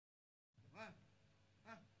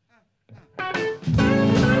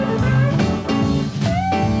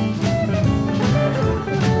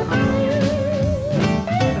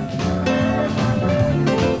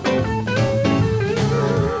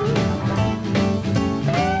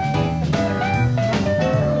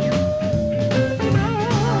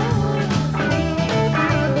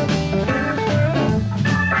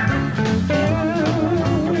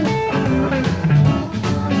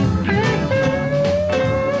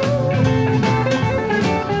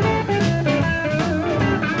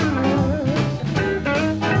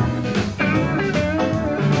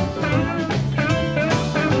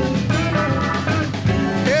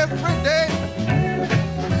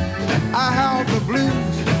have the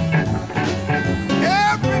blues.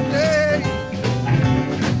 Every day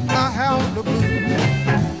I have the blues.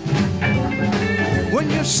 When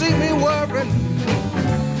you see me worrying,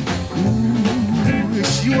 ooh,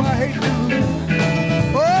 it's you I hate to lose.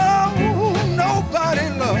 Oh, nobody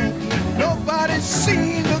loves, nobody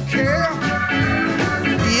seems to care.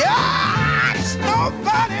 Yes,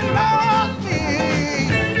 nobody loves me,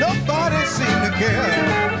 nobody seems to care.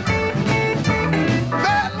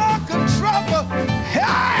 Bad luck and trouble,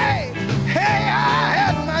 hey, hey, I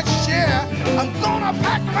had my share. I'm gonna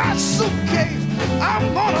pack my suitcase,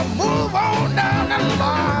 I'm gonna move on down the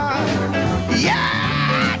line.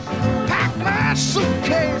 Yes, pack my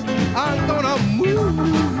suitcase, I'm gonna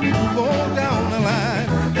move on down the line.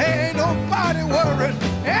 Ain't nobody worried,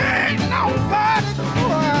 ain't nobody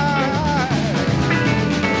crying.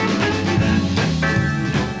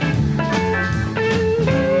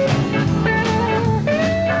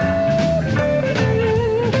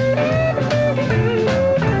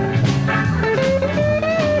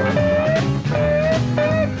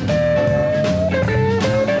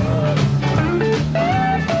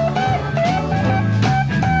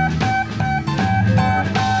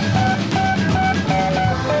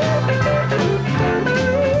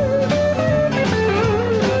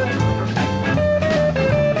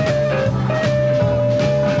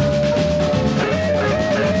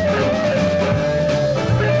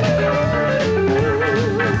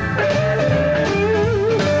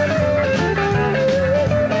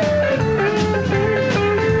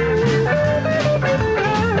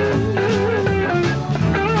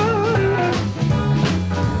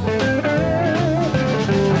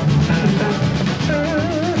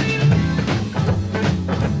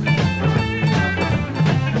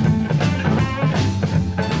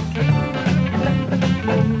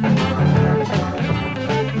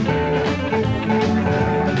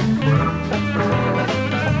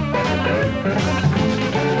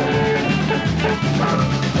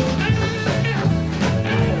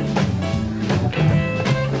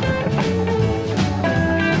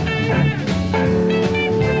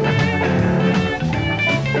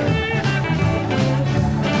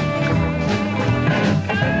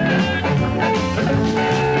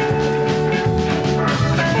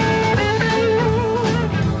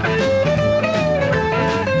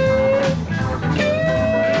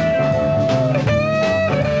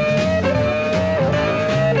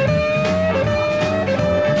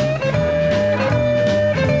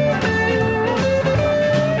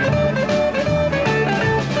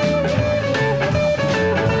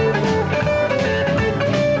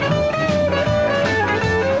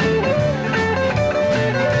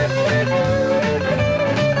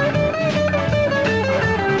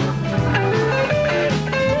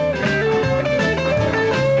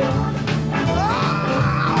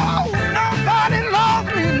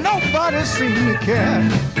 Nobody seem to care.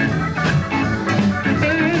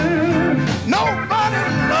 Nobody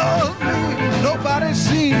loves me, nobody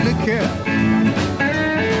seem to care.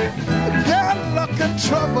 Bad luck and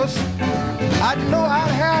troubles, I know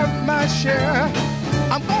I'd have my share.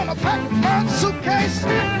 I'm gonna pack my suitcase,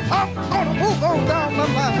 I'm gonna move on down the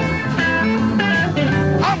line.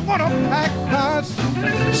 I'm gonna pack my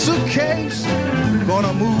suitcase,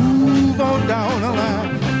 gonna move on down the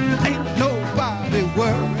line.